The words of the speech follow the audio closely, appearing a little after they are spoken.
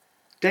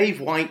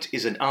Dave White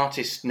is an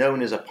artist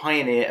known as a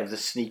pioneer of the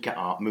sneaker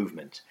art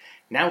movement.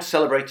 Now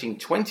celebrating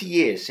 20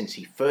 years since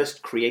he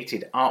first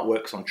created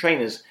artworks on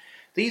trainers,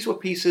 these were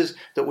pieces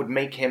that would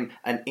make him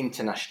an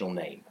international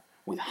name,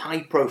 with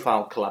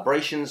high-profile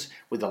collaborations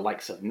with the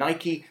likes of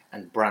Nike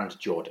and brand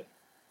Jordan.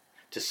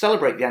 To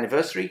celebrate the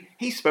anniversary,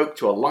 he spoke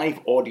to a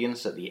live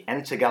audience at the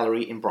Enter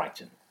Gallery in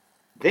Brighton.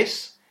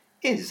 This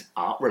is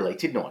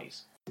Art-Related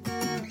Noise.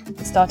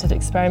 Started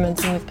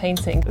experimenting with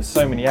painting. There's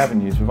so many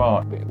avenues with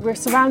art. We're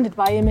surrounded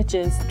by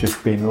images.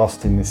 Just being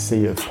lost in this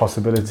sea of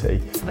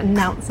possibility.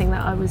 Announcing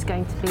that I was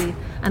going to be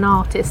an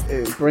artist.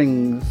 It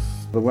brings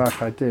the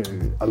work I do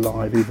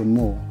alive even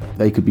more.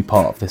 They could be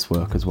part of this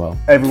work as well.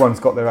 Everyone's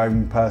got their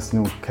own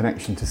personal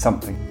connection to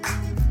something.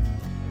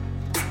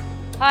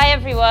 Hi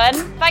everyone,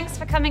 thanks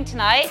for coming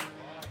tonight.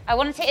 I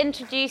wanted to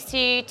introduce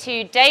you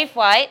to Dave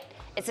White.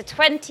 It's a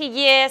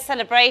 20-year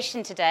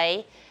celebration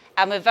today.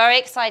 And we're very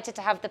excited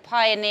to have the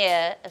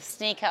pioneer of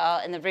sneaker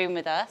art in the room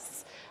with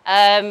us.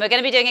 We're going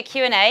to be doing a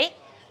Q&A,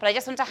 but I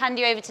just want to hand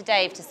you over to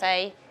Dave to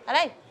say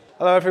hello.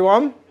 Hello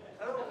everyone.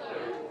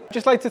 I'd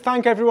just like to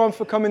thank everyone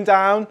for coming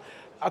down.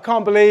 I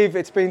can't believe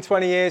it's been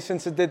 20 years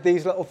since I did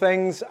these little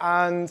things,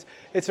 and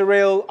it's a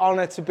real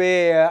honour to be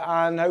here,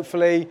 and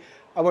hopefully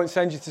I won't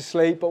send you to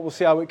sleep, but we'll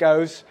see how it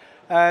goes.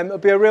 It'll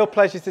be a real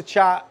pleasure to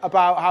chat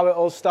about how it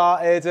all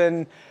started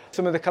and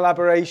some of the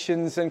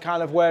collaborations and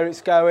kind of where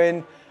it's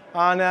going.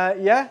 And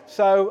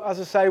so as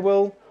I say,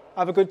 we'll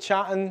have a good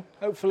chat and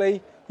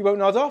hopefully you won't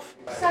nod off.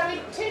 So in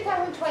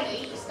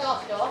 2020 you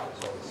started off.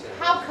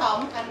 How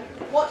come and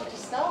what did you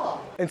start?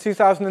 In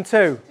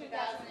 2002.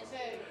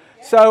 2002.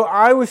 So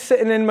I was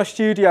sitting in my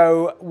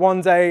studio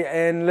one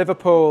day in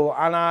Liverpool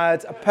and I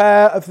had a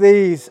pair of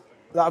these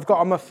that I've got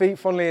on my feet,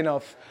 funnily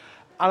enough,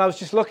 and I was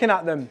just looking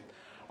at them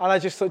and I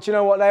just thought, you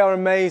know what, they are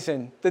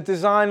amazing. The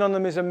design on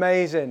them is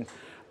amazing,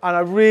 and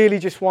I really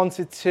just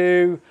wanted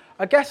to,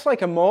 I guess,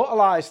 like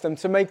immortalise them,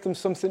 to make them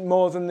something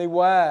more than they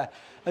were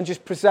and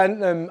just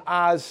present them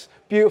as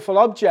beautiful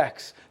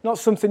objects, not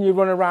something you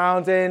run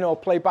around in or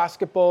play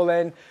basketball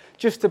in,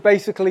 just to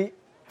basically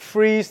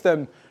freeze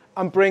them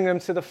and bring them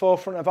to the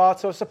forefront of art.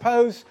 So I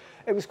suppose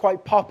it was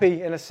quite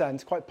poppy in a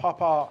sense, quite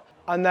pop art.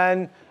 And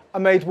then I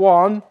made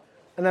one,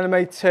 and then I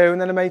made two,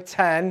 and then I made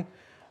 10, and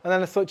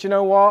then I thought, you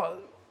know what,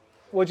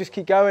 we'll just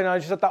keep going. And I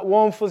just had that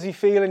warm fuzzy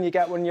feeling you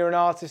get when you're an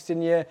artist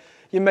and you're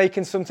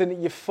making something that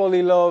you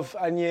fully love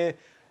and you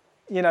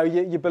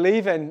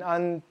believe in,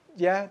 and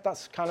yeah,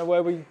 that's kind of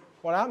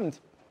what happened.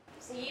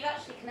 So you've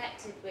actually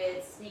connected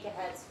with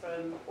sneakerheads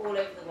from all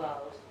over the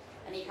world,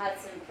 and you've had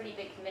some pretty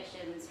big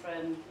commissions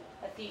from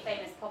a few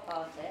famous pop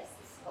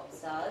artists, pop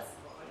stars.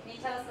 Can you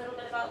tell us a little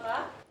bit about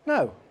that?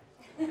 No.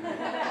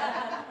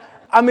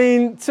 I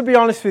mean, to be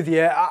honest with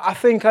you, I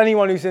think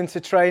anyone who's into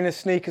trainers,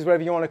 sneakers,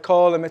 whatever you want to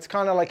call them, it's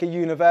kind of like a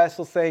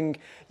universal thing.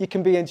 You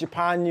can be in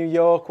Japan, New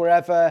York,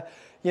 wherever,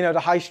 the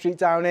high street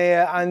down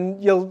here,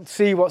 and you'll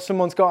see what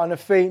someone's got on their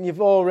feet, and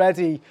you've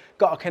already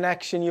got a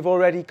connection. You've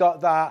already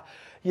got that,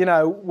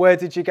 where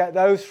did you get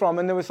those from?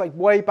 And there was like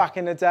way back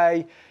in the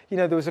day,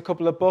 there was a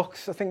couple of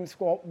books. I think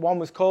one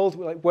was called,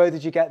 like, Where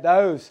Did You Get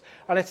Those?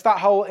 And it's that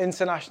whole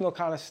international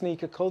kind of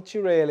sneaker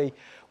culture, really.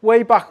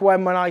 Way back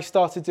when I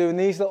started doing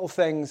these little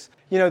things,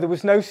 there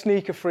was no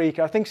Sneaker Freaker.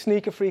 I think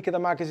Sneaker Freaker, the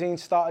magazine,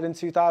 started in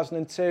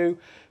 2002.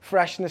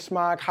 Freshness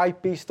Mag,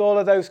 Hypebeast, all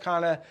of those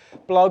kind of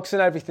blogs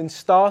and everything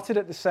started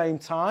at the same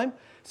time.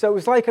 So it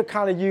was like a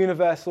kind of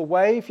universal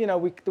wave. There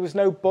was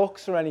no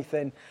books or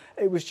anything.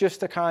 It was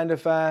just a kind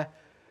of,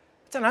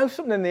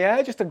 something in the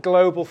air, just a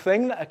global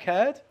thing that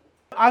occurred.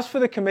 As for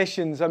the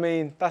commissions, I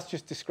mean, that's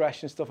just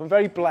discretion stuff. I'm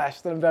very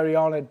blessed and I'm very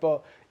honoured,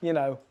 but,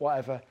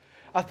 whatever.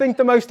 I think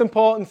the most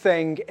important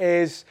thing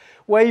is,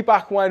 way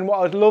back when,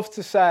 what I'd love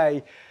to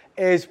say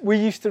is we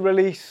used to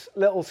release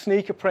little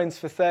sneaker prints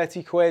for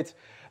 30 quid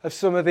of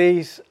some of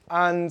these,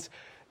 and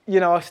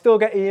I still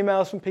get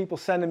emails from people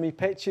sending me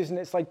pictures, and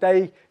it's like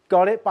they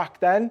got it back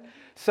then.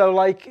 So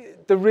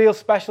like the real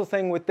special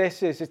thing with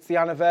this is it's the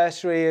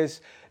anniversary,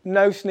 is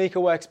no sneaker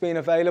work's been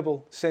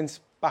available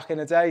since back in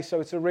the day, so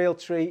it's a real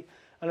treat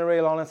and a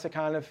real honour to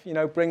kind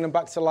of bring them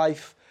back to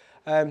life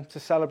to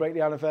celebrate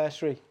the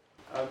anniversary.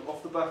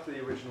 Off the back of the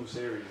original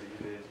series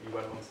that you did, you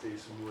went on to do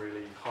some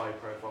really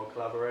high-profile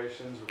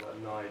collaborations with like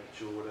Nike,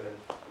 Jordan.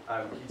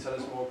 Can you tell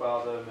us more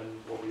about them and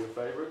what were your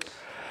favourites?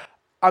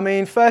 I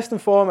mean, first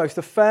and foremost,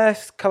 the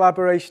first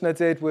collaboration I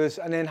did was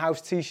an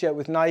in-house T-shirt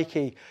with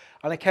Nike,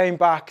 and I came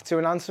back to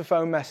an answer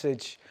phone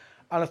message,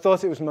 and I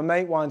thought it was my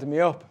mate winding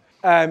me up.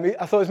 I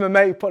thought it was my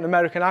mate who put an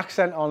American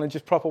accent on and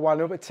just proper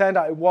winding up. It turned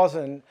out it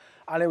wasn't,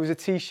 and it was a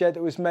T-shirt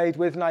that was made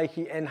with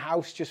Nike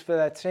in-house just for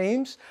their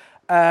teams.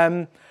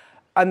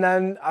 And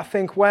then I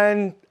think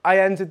when I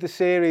ended the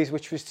series,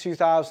 which was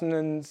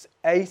 2008,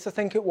 I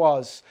think it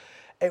was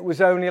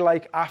only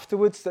like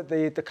afterwards that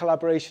the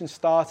collaboration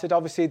started.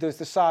 Obviously, there was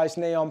the size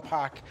neon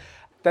pack.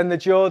 Then the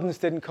Jordans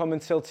didn't come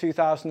until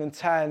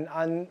 2010.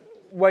 And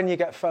when you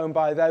get phoned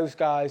by those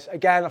guys,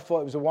 again, I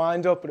thought it was a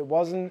wind-up, but it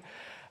wasn't.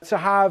 To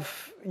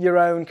have your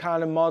own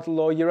kind of model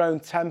or your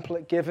own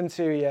template given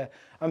to you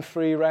and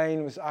Free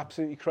Reign was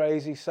absolutely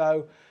crazy.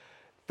 So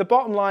the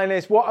bottom line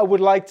is, what I would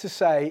like to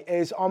say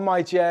is, on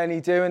my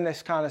journey doing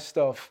this kind of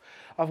stuff,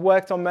 I've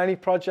worked on many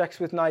projects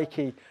with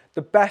Nike.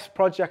 The best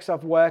projects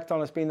I've worked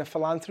on has been the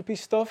philanthropy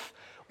stuff,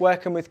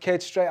 working with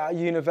kids straight out of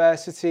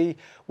university,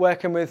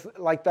 working with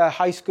like the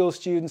high school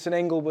students in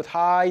Inglewood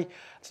High.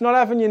 It's not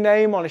having your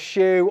name on a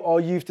shoe or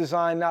you've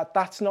designed that.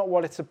 That's not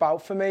what it's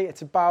about for me.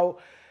 It's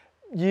about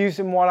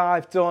using what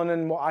I've done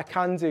and what I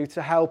can do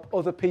to help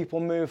other people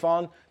move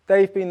on.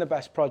 They've been the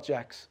best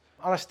projects.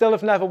 And I still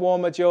have never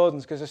worn my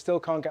Jordans because I still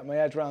can't get my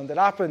head around it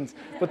happened.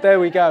 But there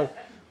we go.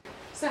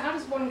 So how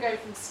does one go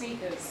from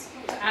sneakers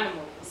to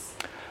animals?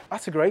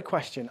 That's a great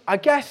question. I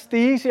guess the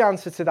easy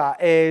answer to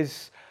that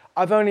is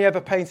I've only ever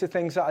painted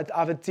things that I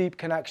have a deep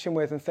connection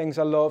with and things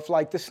I love.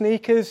 Like the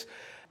sneakers,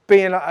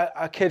 being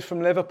a kid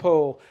from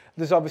Liverpool,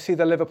 there's obviously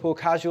the Liverpool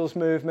casuals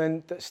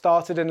movement that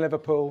started in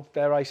Liverpool,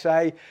 dare I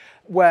say,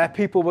 where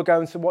people were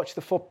going to watch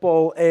the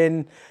football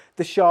in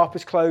the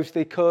sharpest clothes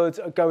they could,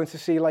 or going to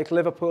see like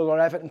Liverpool or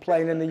Everton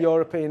playing in the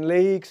European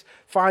leagues,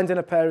 finding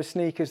a pair of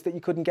sneakers that you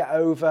couldn't get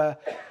over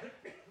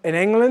in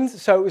England.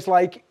 So it was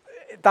like,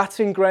 that's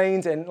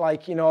ingrained in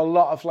like, you know, a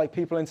lot of like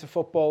people into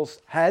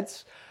football's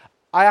heads.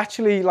 I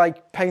actually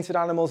like painted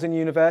animals in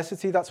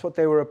university. That's what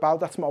they were about.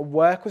 That's what my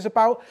work was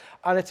about.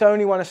 And it's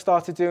only when I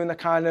started doing the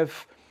kind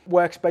of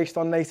works based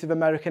on Native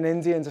American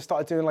Indians, I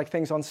started doing like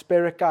things on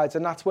spirit guides,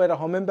 and that's where the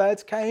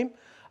hummingbirds came.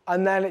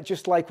 And then it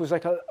just like was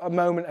like a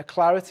moment of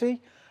clarity.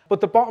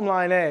 But the bottom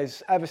line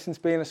is, ever since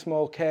being a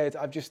small kid,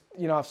 I've just,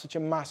 you know, I have such a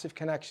massive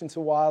connection to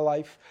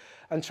wildlife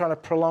and trying to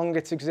prolong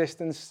its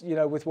existence, you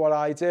know, with what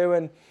I do.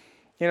 And,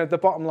 you know, the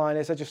bottom line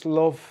is I just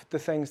love the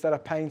things that I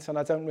paint, and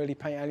I don't really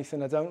paint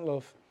anything I don't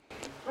love.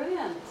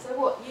 Brilliant. So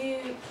what,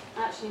 you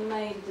actually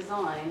made a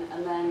design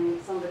and then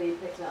somebody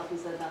picked it up and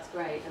said that's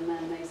great, and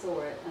then they saw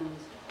it, and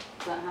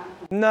that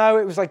happened? No,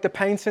 it was like the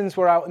paintings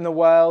were out in the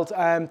world.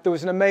 There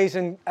was an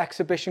amazing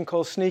exhibition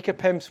called Sneaker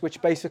Pimps,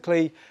 which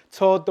basically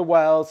toured the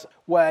world,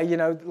 where, you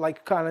know,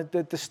 like kind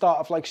of the start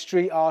of like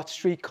street art,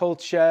 street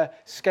culture,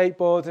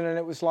 skateboarding, and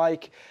it was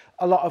like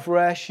a lot of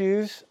rare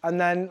shoes. And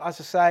then,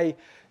 as I say,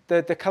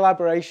 the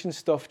collaboration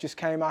stuff just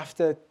came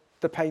after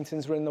the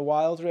paintings were in the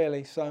wild,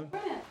 really. So.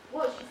 Brilliant.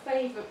 What's your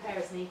favourite pair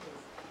of sneakers?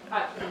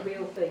 Actually, a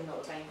real thing,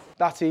 not a painting.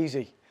 That's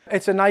easy.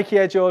 It's a Nike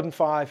Air Jordan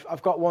 5.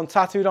 I've got one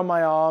tattooed on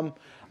my arm.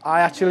 I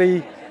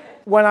actually,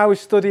 when I was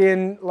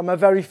studying my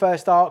very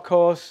first art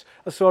course,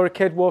 I saw a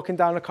kid walking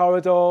down a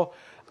corridor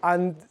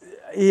and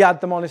he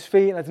had them on his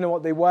feet and I didn't know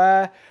what they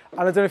were. And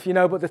I don't know if you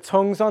know, but the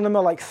tongues on them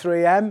are like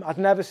 3M. I'd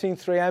never seen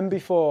 3M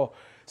before.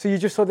 So you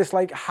just saw this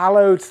like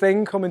hallowed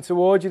thing coming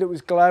towards you that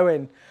was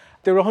glowing.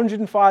 They were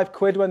 105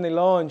 quid when they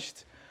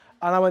launched.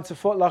 And I went to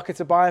Foot Locker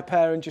to buy a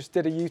pair and just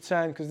did a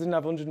U-turn because I didn't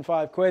have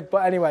 105 quid. But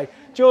anyway,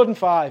 Jordan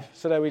 5,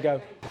 so there we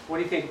go. What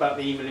do you think about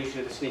the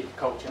evolution of the sneaker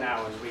culture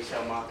now and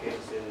resale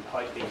markets and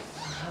hype beasts?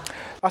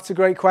 That's a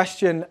great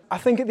question. I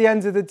think at the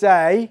end of the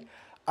day,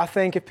 I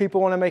think if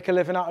people want to make a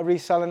living out of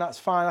reselling, that's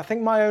fine. I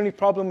think my only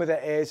problem with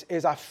it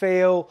is I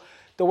feel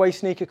the way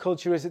sneaker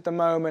culture is at the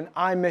moment,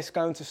 I miss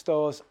going to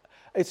stores.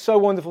 It's so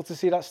wonderful to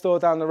see that store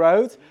down the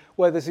road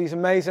where there's these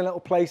amazing little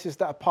places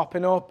that are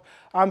popping up.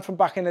 I'm from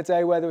back in the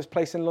day where there was a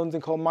place in London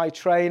called My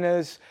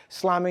Trainers,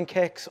 Slamming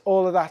Kicks,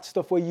 all of that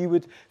stuff where you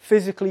would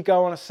physically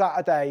go on a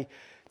Saturday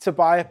to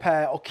buy a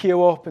pair or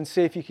queue up and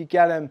see if you could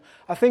get them.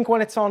 I think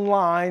when it's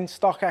online,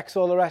 StockX,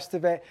 all the rest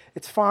of it,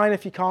 it's fine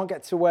if you can't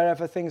get to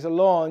wherever things are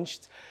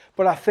launched.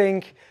 But I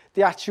think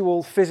the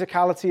actual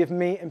physicality of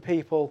meeting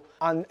people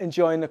and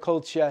enjoying the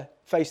culture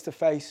face to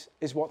face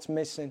is what's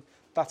missing.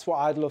 That's what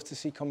I'd love to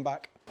see come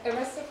back. It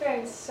must have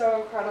been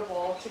so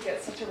incredible to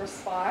get such a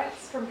response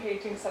from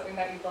painting something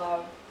that you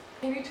love.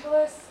 Can you tell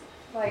us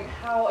like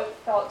how it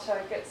felt to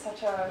get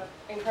such an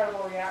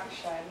incredible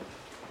reaction?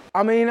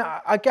 I mean,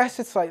 I guess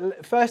it's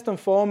like, first and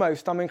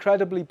foremost, I'm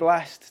incredibly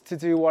blessed to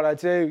do what I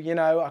do. You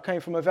know, I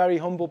came from a very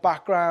humble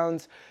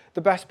background.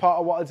 The best part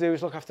of what I do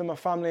is look after my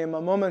family and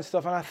my mum and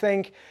stuff. And I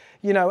think,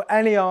 you know,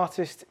 any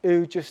artist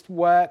who just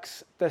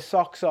works their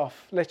socks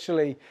off,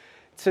 literally,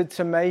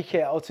 to make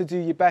it or to do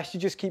your best, you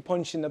just keep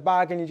punching the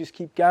bag and you just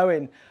keep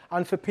going.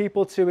 And for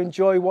people to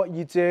enjoy what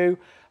you do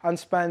and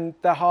spend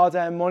their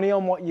hard-earned money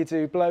on what you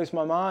do blows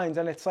my mind.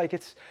 And it's like,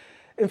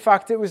 in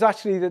fact, it was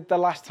actually the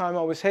last time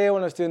I was here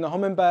when I was doing the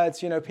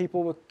hummingbirds, you know,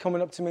 people were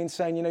coming up to me and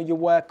saying, you know, your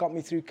work got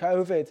me through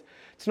COVID.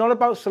 It's not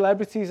about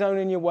celebrities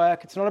owning your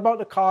work. It's not about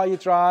the car you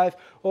drive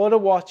or the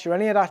watch or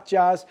any of that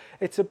jazz.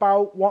 It's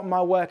about what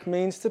my work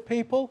means to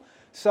people.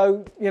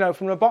 So, you know,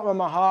 from the bottom of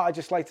my heart, I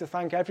just like to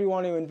thank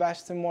everyone who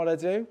invests in what I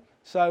do.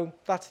 So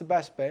that's the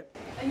best bit.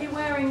 Are you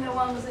wearing the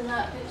ones in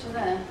that picture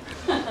there?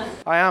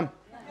 I am.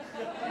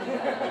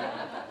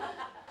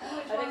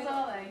 Which ones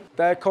are they?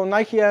 They're called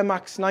Nike Air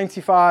Max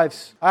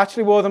 95s. I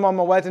actually wore them on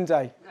my wedding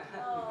day.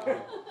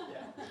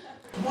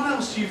 What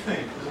else do you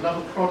think, as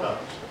another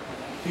product,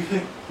 do you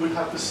think would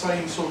have the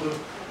same sort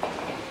of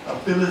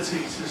ability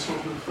to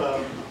sort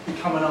of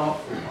become an art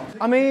form?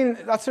 I mean,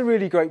 that's a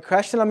really great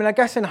question. I mean, I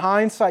guess in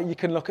hindsight, you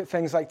can look at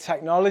things like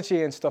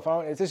technology and stuff.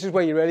 This is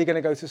where you're really going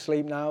to go to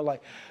sleep now.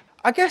 Like,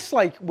 I guess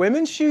like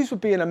women's shoes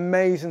would be an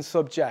amazing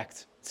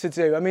subject to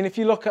do. I mean, if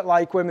you look at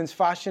like women's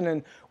fashion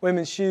and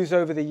women's shoes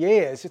over the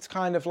years, it's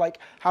kind of like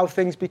how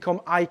things become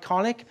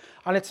iconic,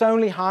 and it's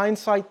only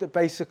hindsight that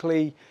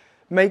basically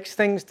makes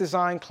things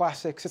design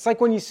classics. It's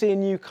like when you see a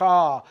new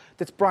car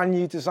that's brand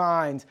new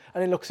designed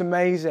and it looks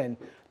amazing.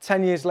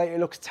 10 years later, it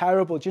looks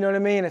terrible. Do you know what I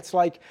mean? It's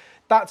like,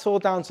 that's all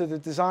down to the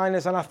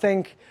designers. And I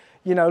think,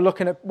 you know,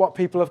 looking at what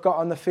people have got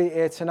on the feet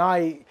here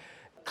tonight,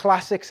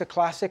 classics are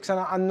classics.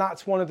 And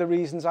that's one of the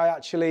reasons I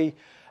actually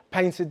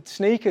painted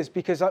sneakers,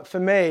 because for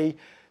me,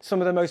 some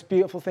of the most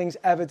beautiful things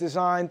ever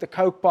designed, the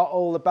Coke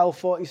bottle, the Bell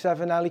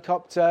 47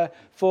 helicopter,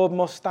 Ford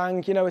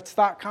Mustang, you know, it's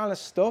that kind of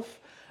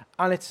stuff.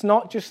 And it's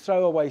not just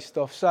throwaway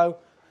stuff. So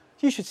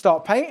you should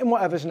start painting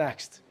whatever's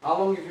next. How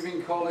long have you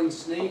been calling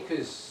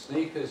sneakers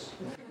sneakers?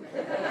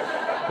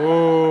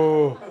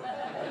 Oh.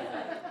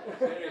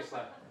 Seriously?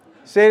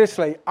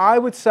 Seriously, I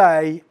would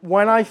say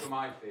when I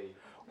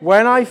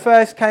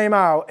first came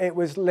out, it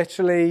was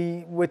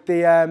literally with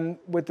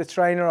the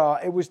trainer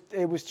art. It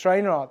was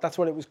trainer art. That's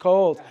what it was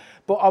called.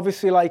 But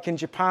obviously, like in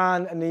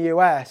Japan and the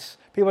US,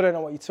 people don't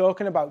know what you're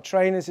talking about.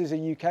 Trainers is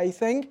a UK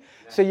thing,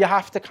 so you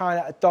have to kind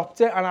of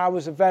adopt it. And I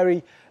was a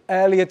very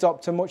early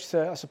adopter, much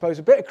to, I suppose,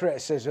 a bit of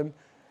criticism.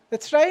 The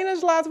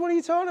trainers, lads, what are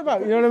you talking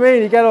about? You know what I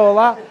mean? You get all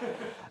that.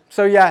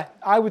 So yeah,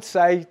 I would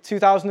say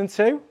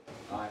 2002.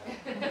 Right.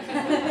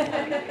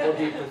 What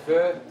do you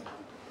prefer?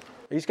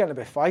 He's getting a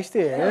bit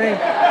feisty here, isn't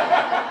he?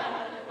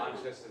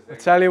 I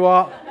tell you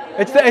what,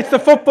 it's the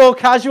football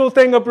casual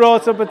thing I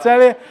brought up, I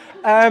tell you.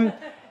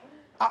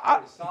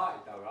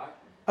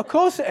 Of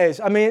course it is.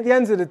 I mean, at the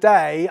end of the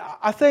day,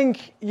 I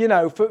think, you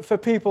know, for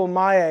people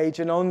my age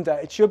and under,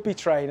 it should be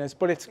trainers,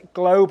 but it's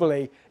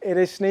globally, it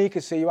is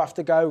sneakers, so you have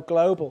to go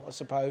global, I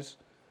suppose.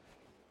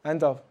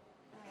 End of.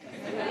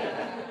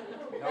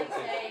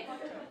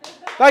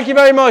 Thank you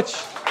very much.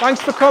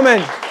 Thanks for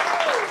coming.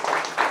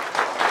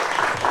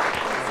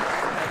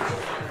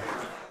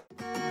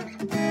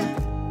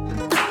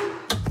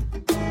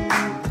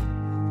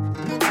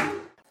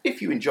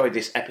 If you enjoyed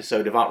this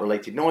episode of Art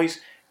Related Noise,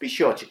 be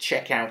sure to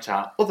check out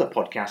our other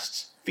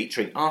podcasts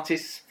featuring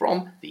artists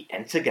from the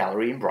Enter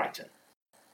Gallery in Brighton.